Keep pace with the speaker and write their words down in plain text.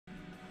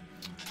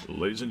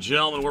Ladies and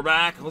gentlemen, we're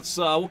back.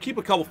 We'll keep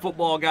a couple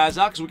football guys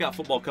out because we got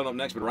football coming up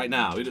next. But right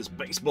now, it is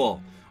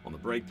baseball on the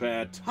brake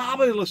pad.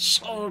 Tommy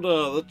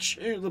Lasorda,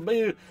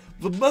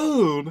 the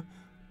moon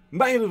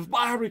made of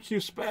barbecue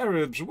spare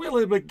ribs.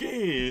 Willie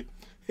McGee,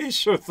 he's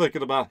sure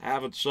thinking about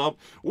having some.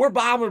 We're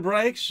Bomber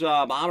Brakes,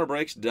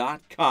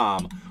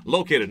 bomberbrakes.com.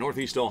 Located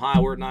Northeast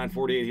Ohio. We're at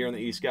 948 here in the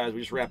East, guys. We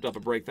just wrapped up a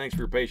break. Thanks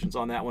for your patience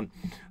on that one.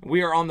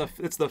 We are on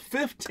it's the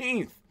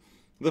 15th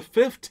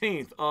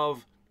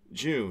of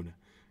June.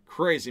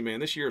 Crazy, man.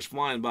 This year is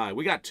flying by.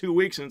 We got 2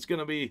 weeks, and it's going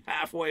to be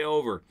halfway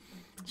over.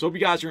 So hope you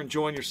guys are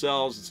enjoying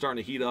yourselves. It's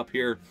starting to heat up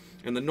here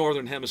in the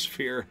northern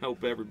hemisphere.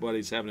 Hope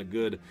everybody's having a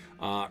good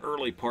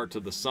early part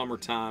to the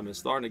summertime. It's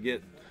starting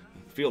to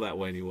feel that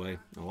way anyway.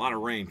 A lot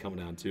of rain coming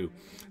down too.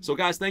 So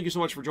guys, thank you so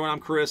much for joining.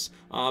 I'm Chris.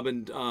 I've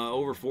been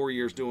over 4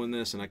 years doing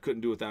this, and I couldn't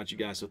do it without you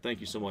guys. So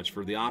thank you so much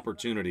for the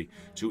opportunity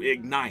to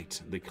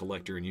ignite the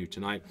collector in you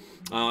tonight.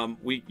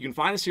 You can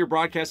find us here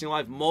broadcasting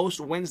live most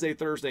Wednesday,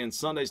 Thursday, and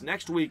Sundays.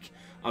 Next week,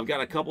 I've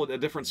got a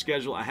different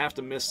schedule. I have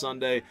to miss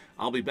Sunday.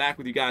 I'll be back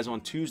with you guys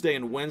on Tuesday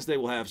and Wednesday.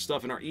 We'll have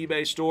stuff in our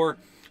eBay store.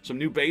 Some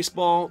new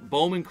baseball,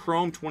 Bowman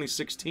Chrome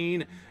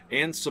 2016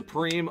 and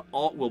Supreme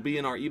will be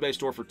in our eBay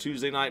store for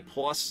Tuesday night,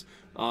 plus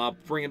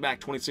bringing back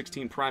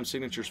 2016 Prime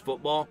Signatures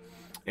football.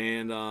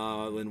 And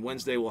then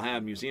Wednesday we'll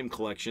have Museum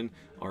Collection.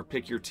 Our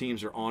Pick Your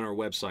Teams are on our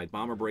website,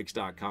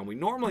 bomberbrakes.com. We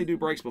normally do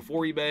breaks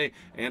before eBay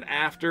and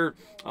after,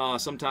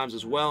 sometimes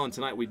as well. And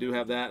tonight we do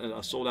have that,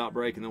 a sold-out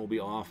break, and then we'll be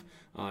off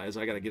as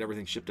I got to get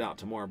everything shipped out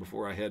tomorrow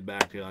before I head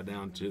back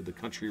down to the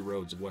country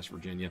roads of West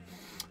Virginia.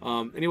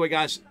 Anyway,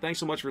 guys, thanks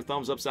so much for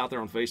thumbs ups out there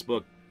on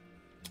Facebook.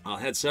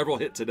 Had several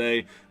hit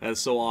today. That is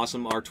so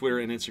awesome. Our Twitter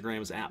and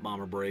Instagram is at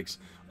Bomber Brakes.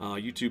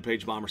 YouTube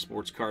page Bomber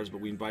Sports Cars.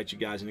 But we invite you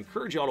guys and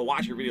encourage you all to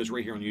watch your videos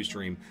right here on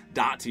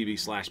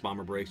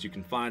Ustream.tv/Bomber Brakes. You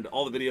can find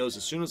all the videos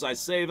as soon as I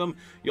save them.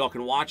 Y'all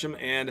can watch them,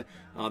 and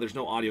there's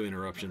no audio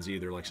interruptions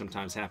either, like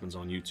sometimes happens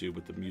on YouTube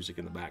with the music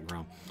in the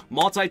background.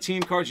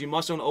 Multi-team cards, you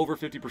must own over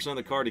 50% of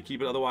the card to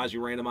keep it. Otherwise, you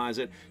randomize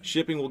it.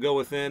 Shipping will go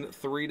within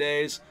 3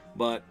 days,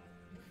 but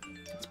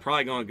it's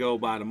probably going to go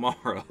by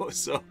tomorrow.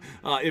 So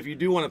if you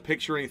do want to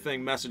picture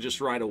anything, message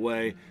us right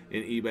away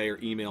in eBay or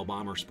email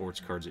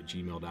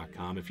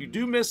bombersportscards@gmail.com. If you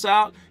do miss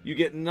out,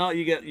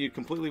 you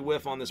completely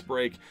whiff on this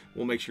break.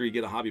 We'll make sure you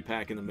get a hobby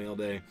pack in the mail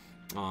day.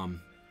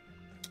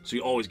 So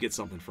you always get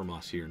something from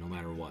us here, no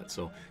matter what.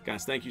 So,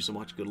 guys, thank you so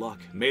much. Good luck.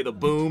 May the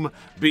boom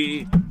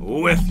be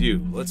with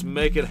you. Let's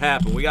make it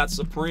happen. We got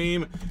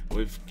Supreme.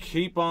 We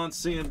keep on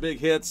seeing big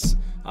hits.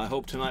 I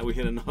hope tonight we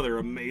hit another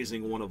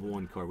amazing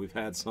one-of-one card. We've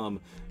had some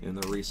in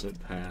the recent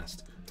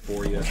past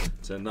for you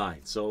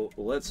tonight. So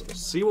let's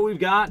see what we've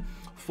got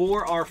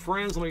for our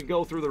friends. Let me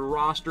go through the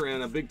roster,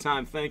 and a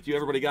big-time thank you.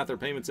 Everybody got their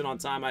payments in on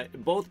time.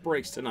 Both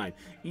breaks tonight.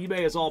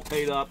 eBay is all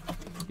paid up.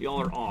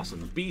 Y'all are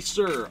awesome. B.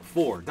 Sir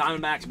for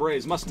Diamondbacks,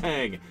 Braves,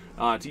 Mustang.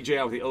 TJ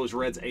out with the O's,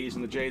 Reds, A's,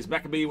 and the J's.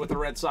 Becca B with the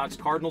Red Sox,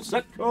 Cardinals.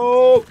 Set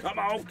go. Come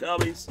on,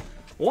 Cubbies.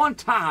 One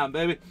time,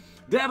 baby.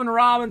 Devin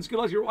Robbins, good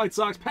luck to your White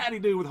Sox. Patty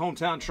Dew with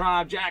Hometown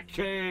Tribe. Jack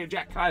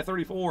Kai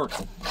 34.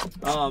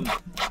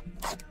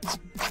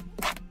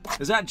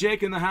 Is that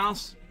Jake in the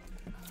house?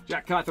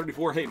 Jack Kai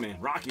 34. Hey, man,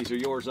 Rockies are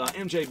yours.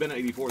 MJ Bennett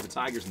 84, the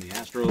Tigers and the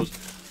Astros.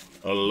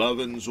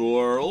 11's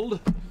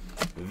World.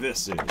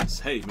 This is,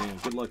 hey, man,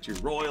 good luck to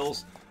your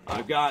Royals.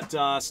 I've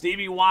got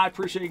Stevie Y.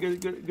 Appreciate you.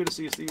 Good to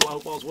see you, Stevie Y.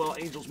 Hope all's well.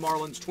 Angels,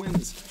 Marlins,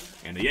 Twins,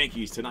 and the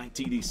Yankees tonight.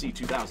 TDC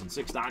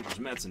 2006, Dodgers,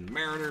 Mets, and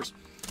Mariners.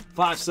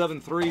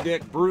 573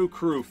 Dick, Brew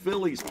Crew,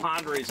 Phillies,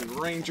 Padres, and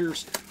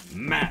Rangers.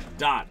 Matt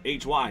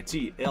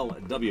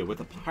HYTLW with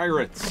the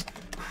Pirates.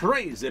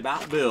 Crazy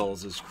about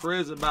Bills. Is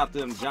crazy about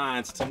them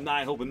Giants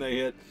tonight. Hoping they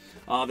hit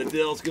the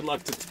Dills. Good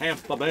luck to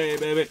Tampa Bay,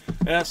 baby.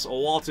 S.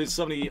 Walton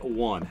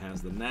 71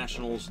 has the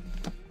Nationals.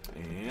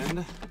 And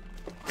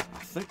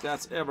I think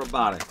that's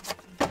everybody.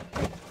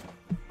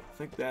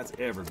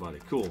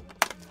 Cool.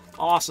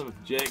 Awesome,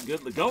 Jake.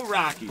 Good. Go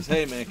Rockies.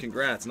 Hey, man,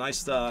 congrats.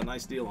 Nice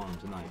deal on them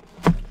tonight,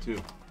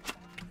 too.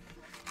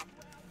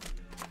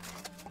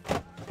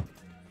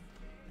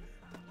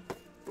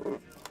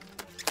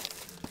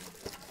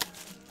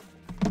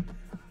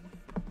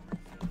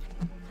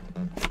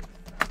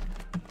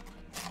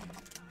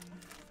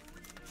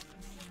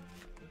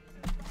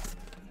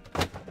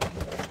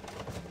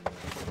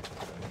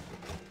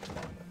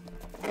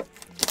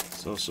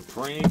 So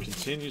Supreme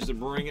continues to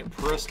bring it.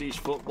 Prestige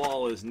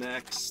Football is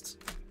next.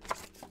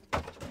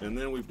 And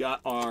then we've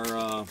got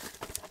our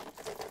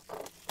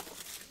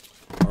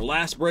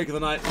last break of the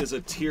night is a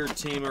tiered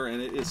teamer,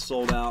 and it is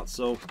sold out.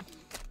 So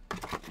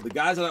the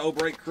guys that I owe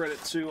break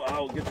credit to,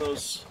 I'll get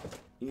those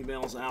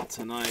emails out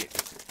tonight.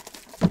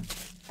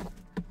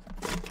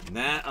 And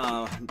that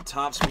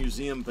Topps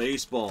Museum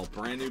Baseball,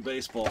 brand new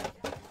baseball,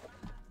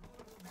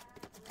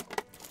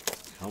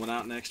 coming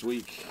out next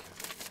week.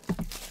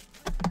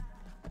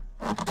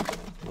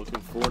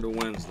 Looking forward to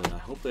Wednesday. I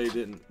hope they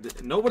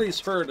didn't.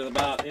 Nobody's heard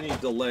about any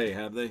delay,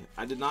 have they?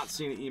 I did not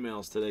see any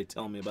emails today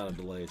telling me about a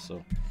delay,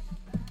 so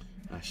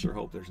I sure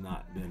hope there's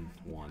not been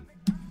one.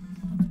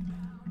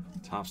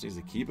 Topps needs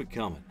to keep it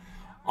coming.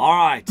 All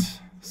right.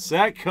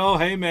 Setco,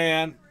 hey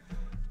man.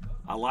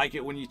 I like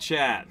it when you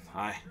chat.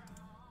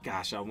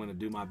 Gosh, I'm gonna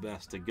do my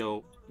best to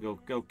go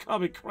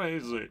Cubby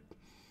crazy.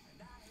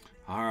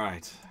 All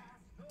right.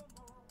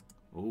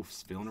 Oof,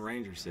 feeling the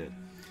Rangers hit.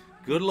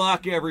 Good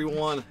luck,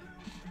 everyone.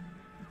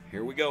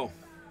 Here we go.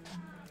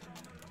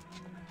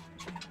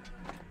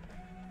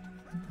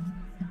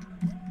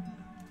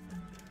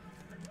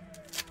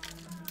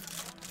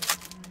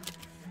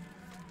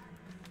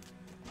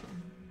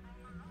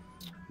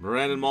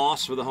 Brandon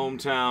Moss for the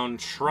hometown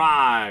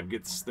Tribe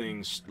gets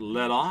things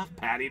let off.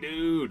 Patty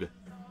Dude.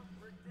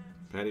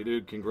 Patty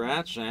Dude,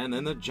 congrats. And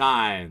then the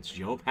Giants.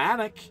 Joe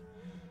Panic.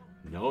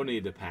 No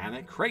need to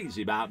panic.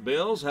 Crazy about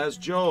Bills has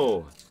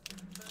Joe.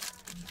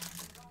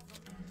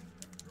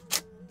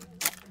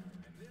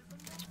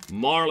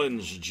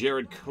 Marlins,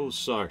 Jared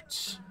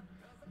Cosart.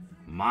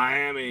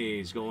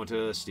 Miami's going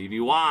to Stevie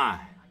Y.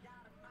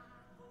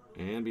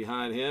 And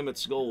behind him,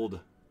 it's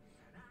gold.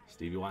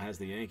 Stevie Y has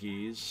the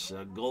Yankees.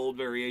 Gold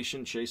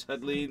variation, Chase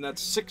Headley, and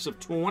that's 6 of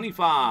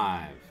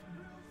 25.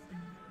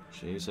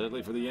 Chase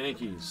Headley for the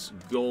Yankees.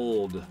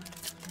 Gold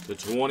to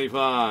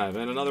 25.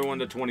 And another one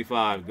to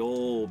 25.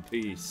 Gold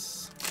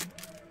piece.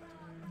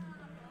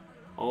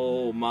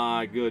 Oh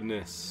my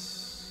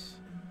goodness.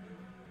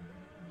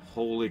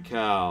 Holy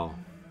cow.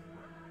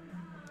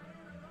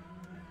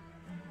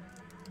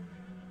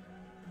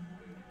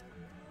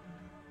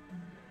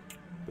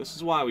 This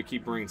is why we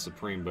keep bringing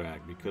Supreme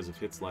back, because of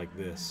hits like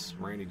this.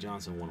 Randy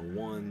Johnson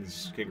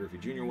 101s, Ken Griffey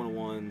Jr.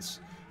 101s,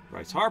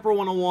 Bryce Harper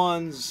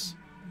 101s,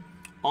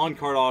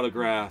 on-card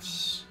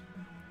autographs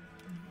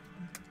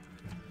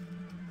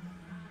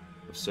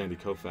of Sandy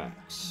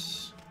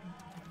Koufax.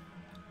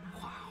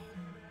 Wow.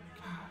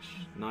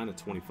 Gosh. 9 of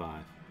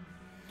 25.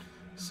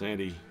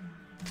 Sandy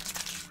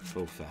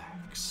Koufax.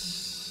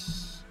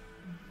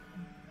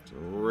 It's a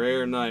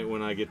rare night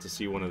when I get to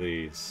see one of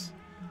these.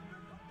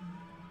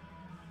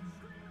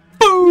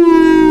 Boom!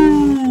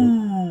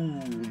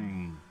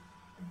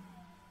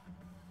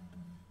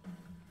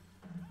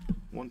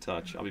 One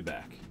touch. I'll be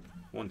back.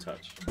 One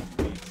touch.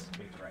 Please.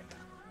 Right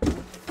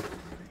now.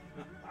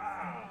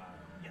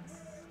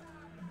 Yes.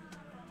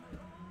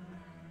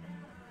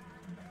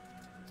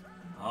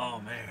 Oh,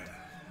 man.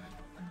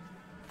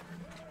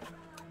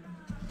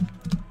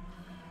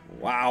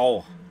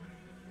 Wow.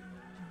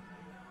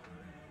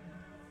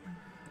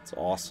 That's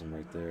awesome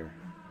right there.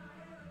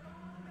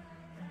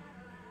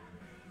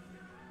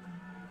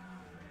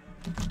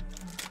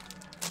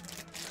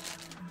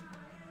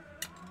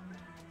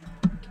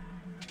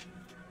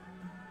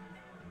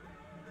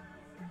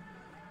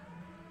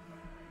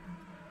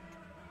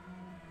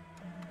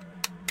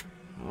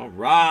 All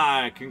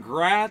right,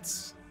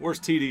 congrats. Where's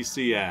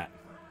TDC at?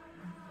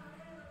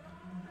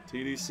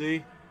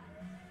 TDC?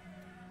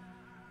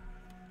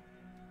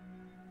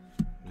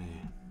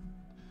 Man.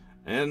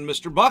 And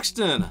Mr.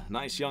 Buxton,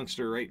 nice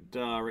youngster right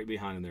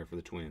behind him there for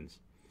the Twins.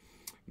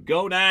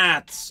 Go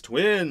Nats,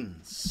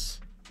 Twins.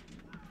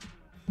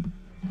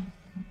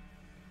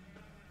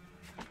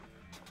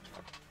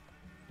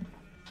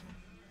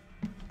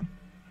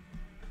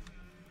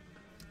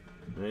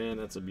 Man,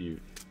 that's a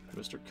beaut.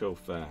 Mr.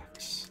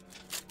 Koufax.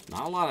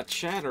 Not a lot of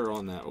chatter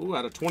on that. Ooh,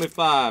 out of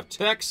 25,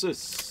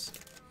 Texas.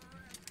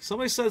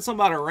 Somebody said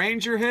something about a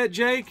Ranger hit,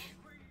 Jake?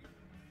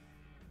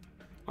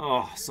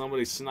 Oh,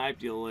 somebody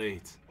sniped you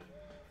late.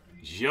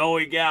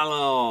 Joey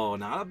Gallo.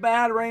 Not a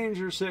bad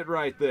Rangers hit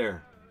right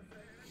there.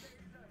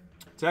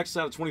 Texas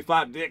out of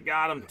 25, Dick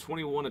got him.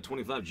 21 to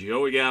 25,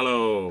 Joey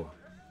Gallo.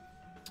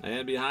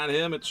 And behind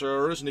him, it's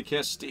Rusney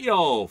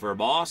Castillo for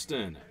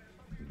Boston.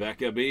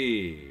 Becca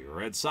B,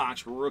 Red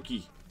Sox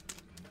rookie.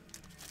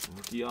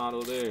 Rookie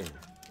auto there.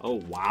 Oh,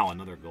 wow,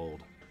 another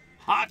gold.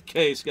 Hot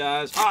case,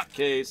 guys, hot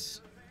case.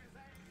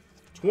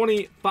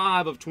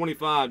 25 of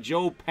 25,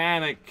 Joe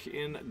Panic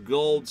in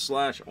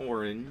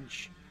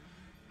gold/orange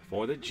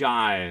for the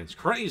Giants.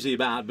 Crazy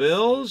about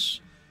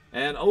Bills.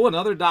 And, oh,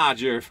 another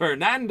Dodger,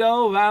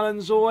 Fernando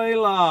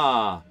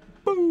Valenzuela.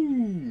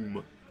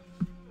 Boom.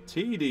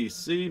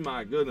 TDC,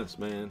 my goodness,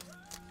 man.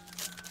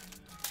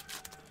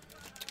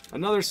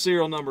 Another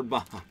serial numbered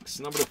box,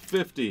 number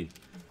 50.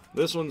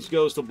 This one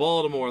goes to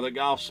Baltimore, the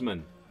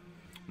Golfsman.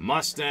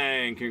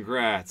 Mustang,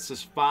 congrats. This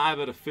is 5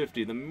 out of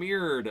 50. The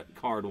mirrored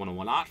card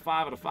 101, not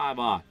 5 out of 5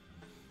 odd.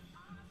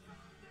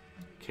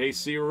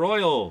 KC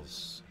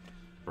Royals.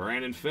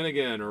 Brandon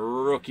Finnegan,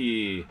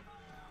 rookie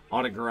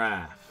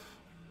autograph.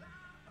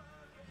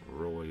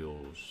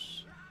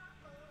 Royals.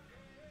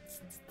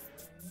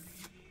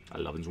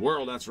 11's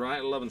World, that's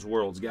right. 11's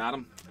World's got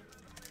him.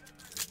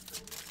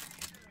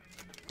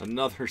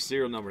 Another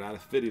serial number out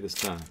of 50 this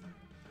time.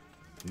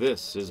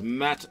 This is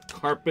Matt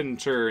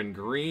Carpenter in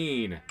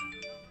green.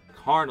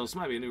 Cardinals. This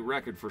might be a new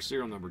record for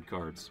serial numbered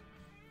cards.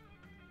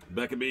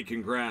 Becca B,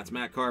 congrats.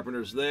 Matt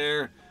Carpenter's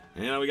there.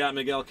 And we got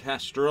Miguel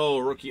Castro,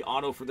 rookie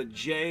auto for the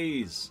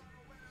Jays.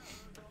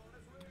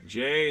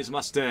 Jays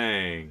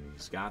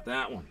Mustangs. Got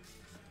that one.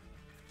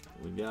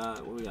 We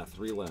got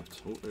 3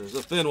 left. Oh, there's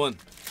a thin one.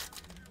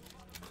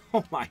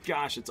 Oh my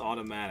gosh, it's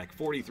automatic.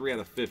 43 out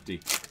of 50.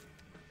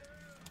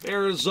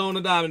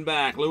 Arizona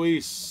Diamondback,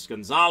 Luis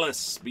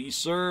Gonzalez. B.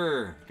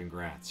 Sir.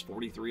 Congrats.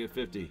 43 of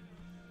 50.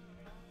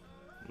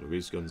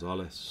 Luis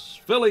Gonzalez.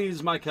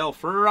 Phillies, Michael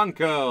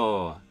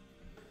Franco.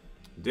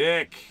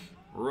 Dick.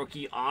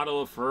 Rookie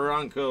auto of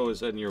Franco is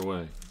heading your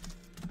way.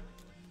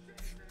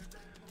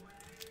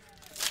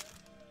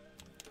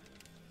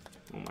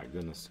 Oh my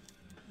goodness.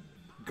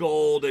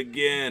 Gold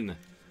again.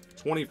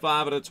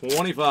 25 out of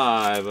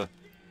 25.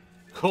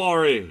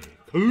 Corey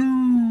Klubat.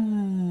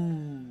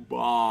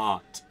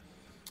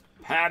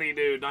 Patty,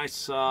 dude. Nice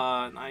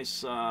spot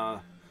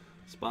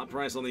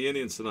price on the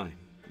Indians tonight.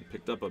 He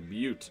picked up a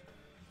beaut.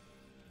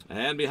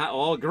 And behind,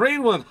 oh,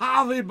 green one.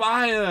 Javi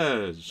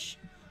Baez.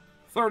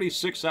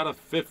 36 out of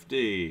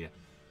 50.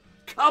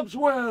 Cubs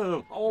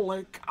win.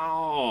 Holy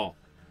cow.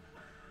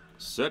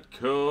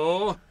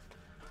 Setco.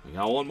 We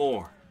got one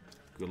more.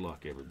 Good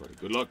luck, everybody.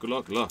 Good luck, good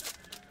luck, good luck.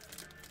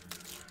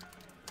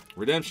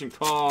 Redemption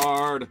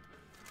card.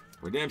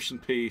 Redemption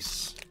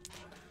piece.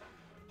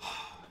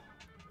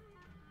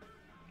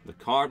 The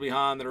card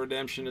behind the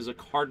redemption is a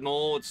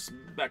Cardinal. It's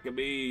Becca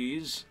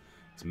Bees.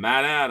 It's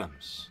Matt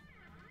Adams.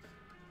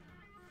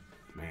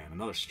 Man,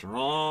 another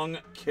strong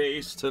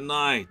case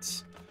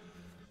tonight.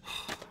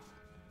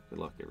 Good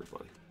luck,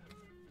 everybody.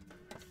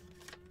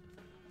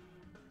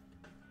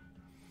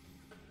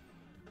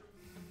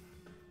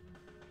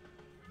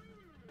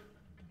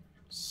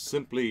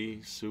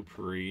 Simply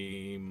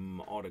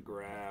Supreme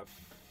autograph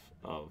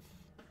of...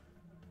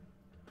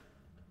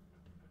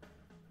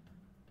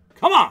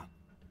 Come on!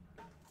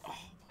 Oh.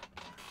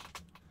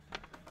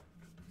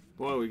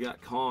 Boy, we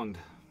got conged.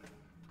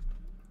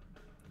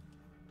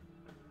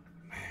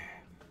 Man.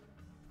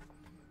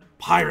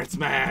 Pirates,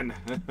 man!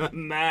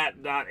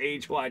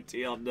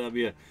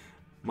 Matt.HYTLW.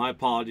 My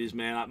apologies,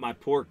 man. My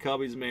poor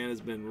Cubbies, man, has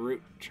been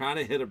trying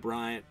to hit a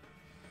Bryant.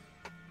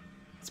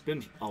 It's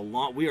been a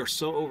long... We are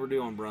so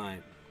overdue on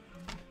Bryant.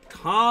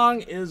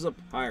 Kong is a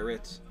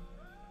Pirate.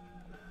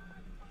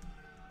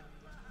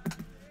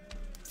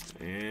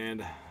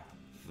 And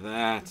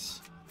that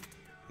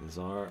is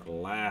our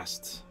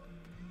last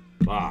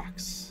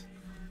box.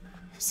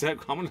 I'm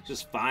going to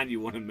just find you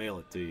one and mail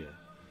it to you.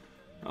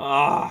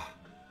 Ah.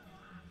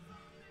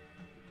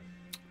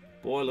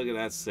 Boy, look at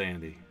that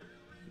Sandy.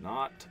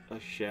 Not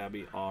a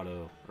shabby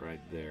auto right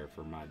there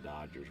for my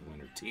Dodgers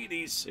winner.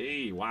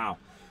 TDC. Wow.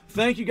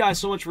 Thank you guys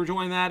so much for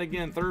joining that.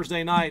 Again,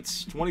 Thursday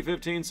nights,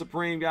 2015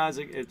 Supreme, guys.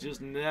 It just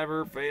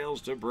never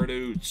fails to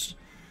produce.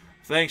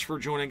 Thanks for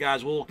joining,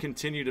 guys. We'll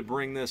continue to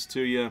bring this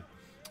to you.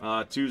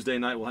 Tuesday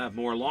night we'll have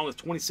more, along with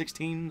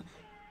 2016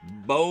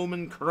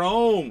 Bowman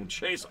Chrome.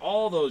 Chase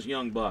all those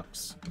young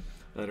bucks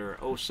that are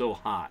oh so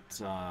hot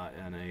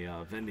in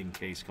a vending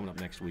case coming up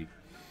next week.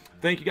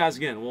 Thank you guys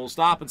again. We'll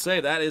stop and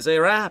say that is a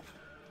wrap.